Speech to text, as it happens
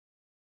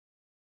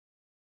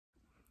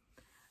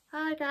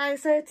Hi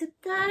guys, so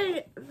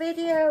today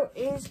video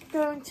is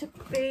going to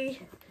be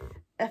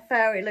a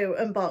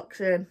Fairyloot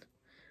unboxing.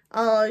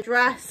 I'll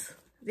address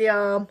the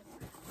arm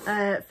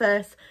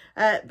first.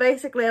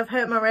 Basically I've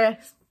hurt my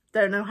wrist,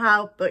 don't know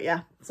how, but yeah,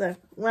 so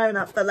wearing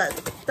that, but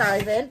let's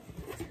dive in.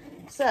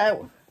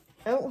 So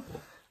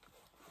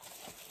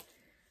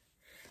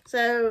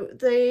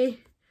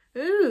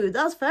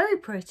that's very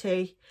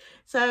pretty.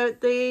 So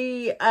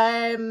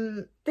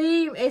the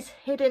theme is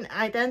Hidden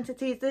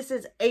Identities. This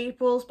is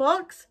April's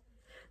box.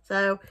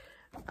 So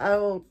I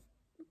will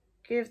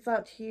give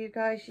that to you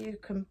guys. You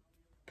can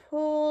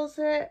pause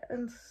it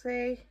and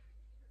see.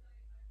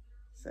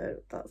 So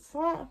that's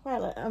that.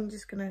 Well, I'm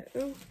just gonna,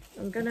 I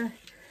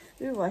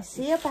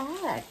see a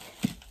bag.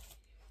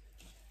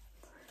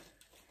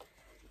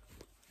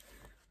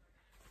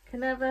 Can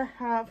never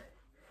have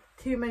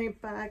too many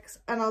bags,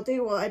 and I'll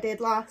do what I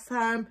did last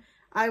time.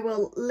 I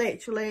will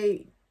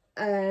literally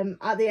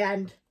at the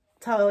end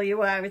tell you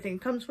where everything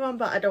comes from,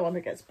 but I don't want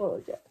to get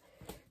spoiled yet.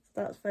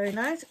 So that's very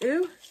nice.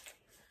 Ooh.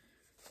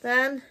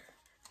 Then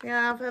we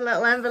have a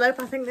little envelope.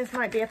 I think this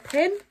might be a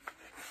pin.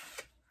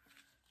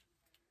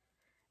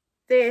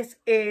 This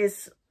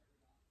is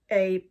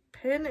a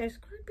pin. It's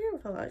quite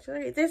beautiful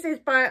actually. This is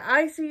by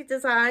Icy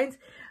Designs,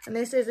 and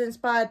this is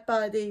inspired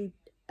by the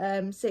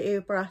City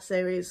of Brass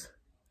series.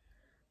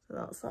 So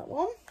that's that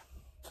one.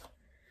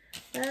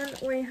 Then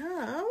we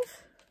have,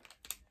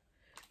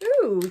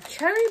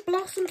 cherry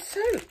blossom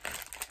soap.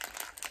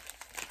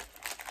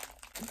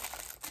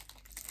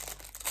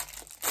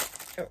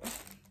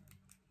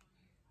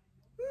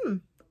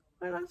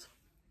 Very nice.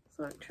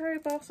 So cherry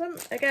blossom.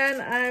 Again,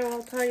 I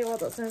will tell you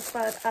what that's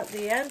inspired at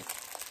the end.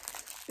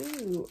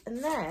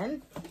 And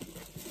then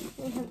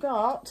we have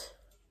got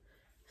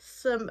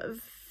some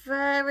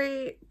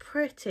very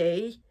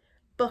pretty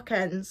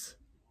bookends,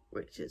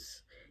 which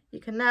is,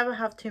 you can never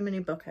have too many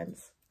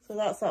bookends. So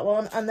that's that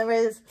one. And there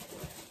is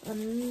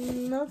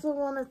another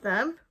one of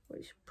them,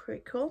 which is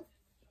pretty cool.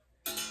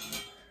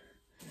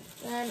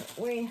 Then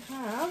we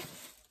have,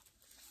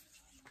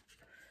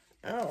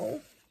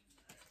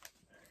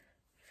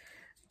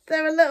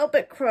 they're a little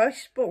bit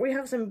crushed, but we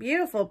have some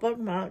beautiful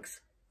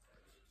bookmarks.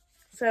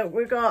 So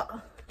we've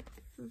got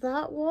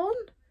that one,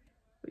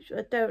 which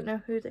I don't know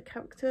who the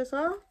characters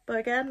are, but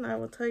again, I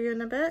will tell you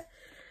in a bit.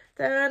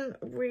 Then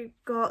we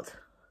got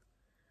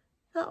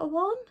that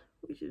one,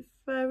 which is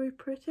very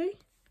pretty.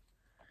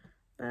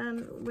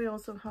 Then we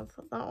also have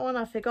that one.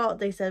 I forgot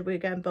they said we were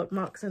getting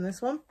bookmarks in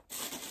this one.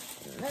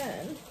 And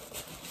then,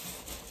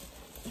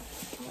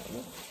 let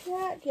me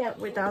check. Yeah,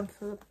 we're down to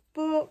the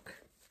book.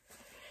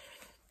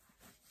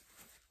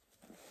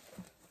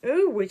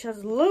 Ooh, which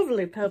has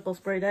lovely purple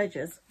sprayed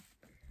edges.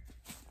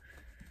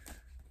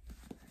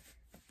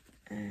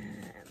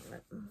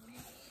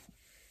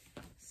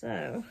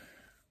 So,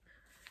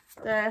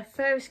 the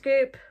Fairy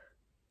Scoop,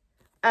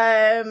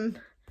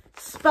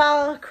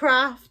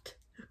 Spellcraft.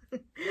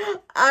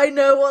 I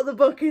know what the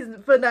book is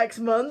for next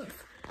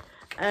month.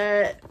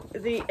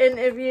 The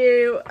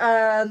Interview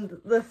and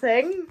The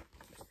Thing.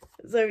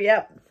 So,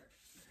 yeah.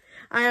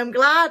 I am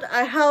glad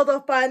I held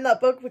off buying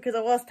that book because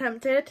I was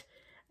tempted.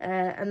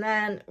 And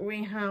then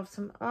we have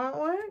some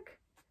artwork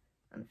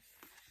and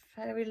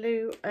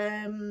Fairyloot.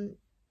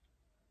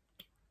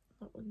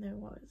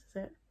 What is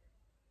it?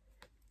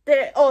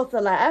 The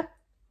author letter.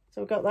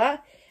 So we've got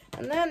that.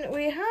 And then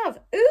we have,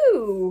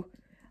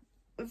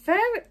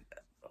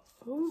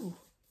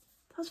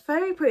 that's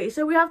very pretty.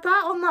 So we have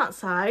that on that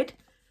side.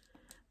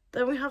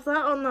 Then we have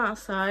that on that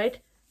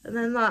side. And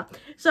then that.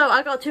 So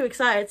I got too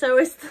excited. So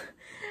it's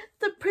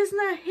the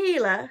Prisoner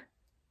Healer.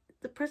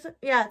 The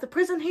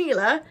Prison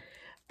Healer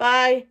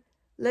by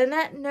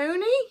Lynette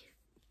Noni.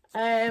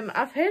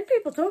 I've heard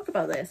people talk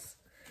about this.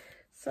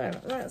 So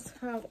let's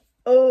have,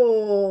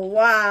 oh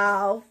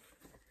wow.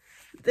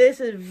 This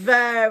is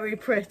very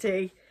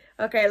pretty.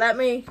 Okay, let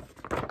me,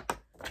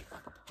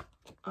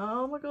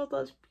 oh my god,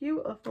 that's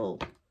beautiful.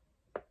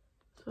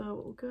 So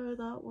we'll go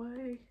that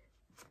way.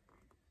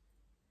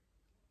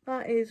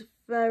 That is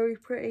very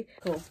pretty.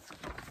 Cool.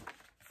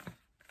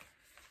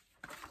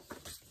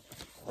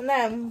 And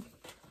then,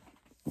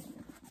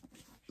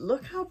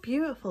 look how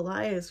beautiful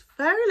that is.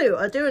 Fairyloot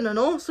are doing an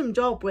awesome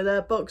job with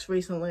their books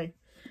recently.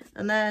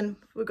 And then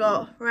we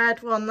got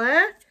red one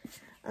there.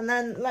 And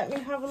then let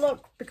me have a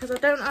look because I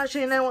don't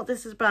actually know what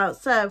this is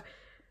about. So,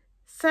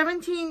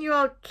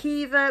 17-year-old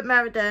Kiva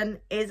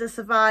Meriden is a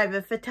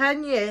survivor. For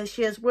 10 years,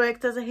 she has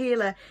worked as a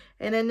healer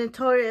in a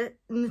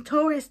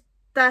notorious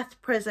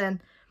death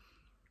prison,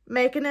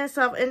 making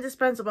herself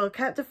indispensable,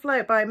 kept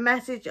afloat by a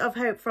message of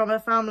hope from her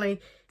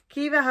family.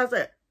 Kiva has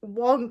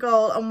one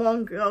goal and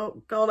one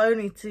goal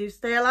only, to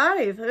stay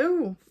alive.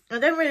 Ooh, I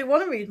don't really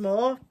want to read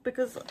more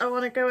because I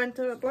want to go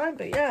into it blind,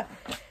 but yeah.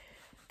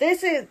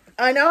 This is,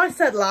 I know I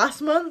said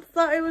last month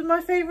that it was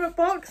my favourite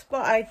box,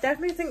 but I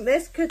definitely think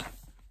this could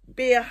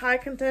be a high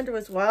contender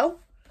as well.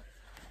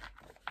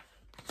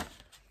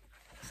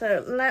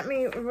 So let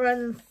me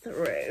run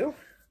through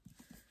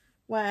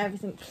where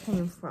everything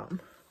came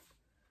from.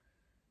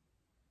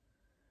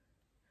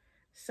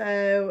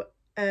 So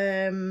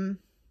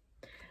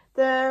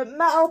The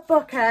metal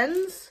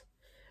bookends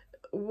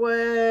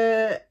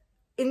were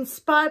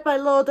inspired by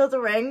Lord of the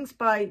Rings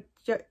by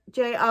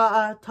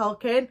J.R.R.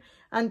 Tolkien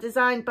and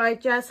designed by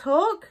Jez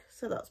Hawk,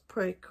 so that's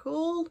pretty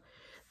cool.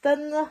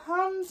 Then the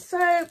hand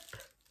soap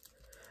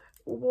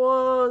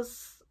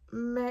was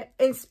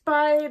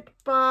inspired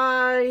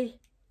by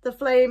The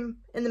Flame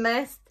in the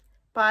Mist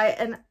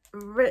by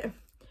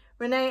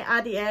Renee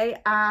Adier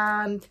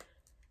and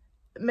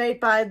made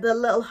by the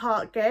Little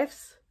Heart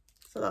Gifts,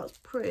 so that's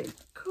pretty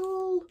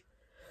cool.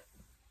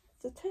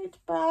 The tote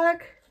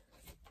bag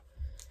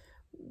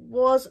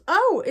was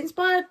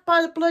inspired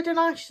by the Blood and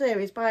Ash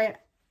series by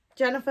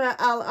Jennifer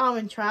L.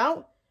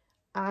 Armentrout,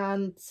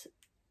 and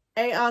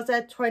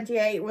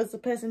ARZ28 was the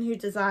person who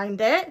designed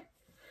it.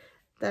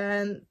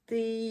 Then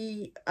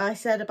I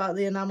said about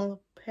the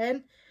enamel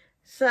pin.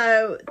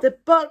 So the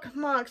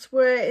bookmarks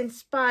were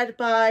inspired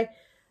by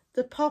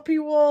The Poppy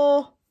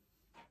War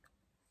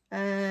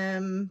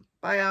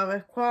by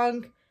Ara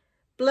Kwong,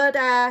 Blood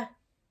Air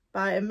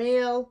by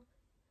Emil,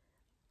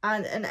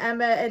 and An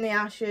Emma in the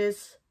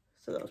Ashes,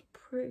 so that was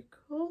pretty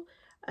cool.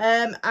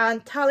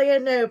 And Talia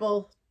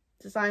Noble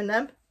designed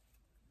them.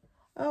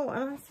 Oh,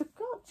 and I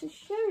forgot to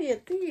show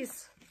you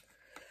these.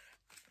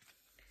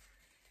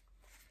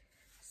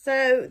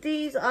 So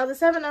these are the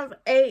 7 of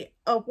 8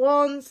 of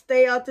Wands.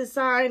 They are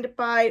designed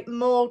by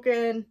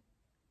Morgan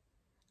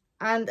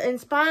and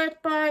inspired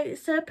by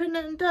Serpent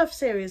and Dove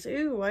series.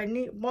 Ooh,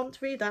 I want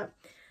to read that.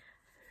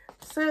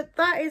 So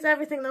that is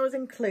everything that was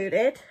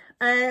included.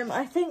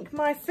 I think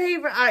my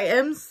favourite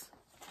items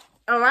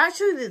are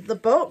actually the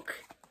book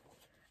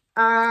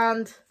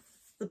and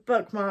the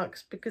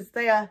bookmarks, because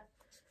they are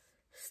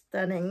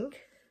stunning.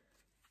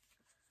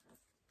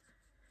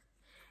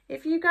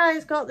 If you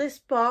guys got this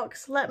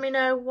box, let me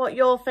know what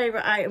your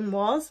favourite item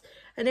was,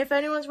 and if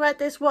anyone's read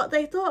this, what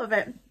they thought of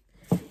it.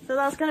 So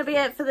that's going to be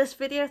it for this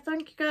video.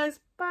 Thank you guys.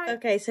 Bye.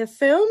 Okay, so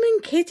filming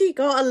Kitty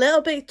got a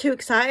little bit too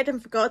excited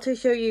and forgot to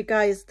show you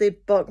guys the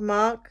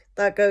bookmark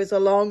that goes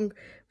along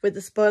with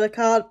the spoiler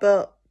card,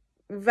 but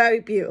very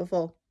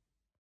beautiful.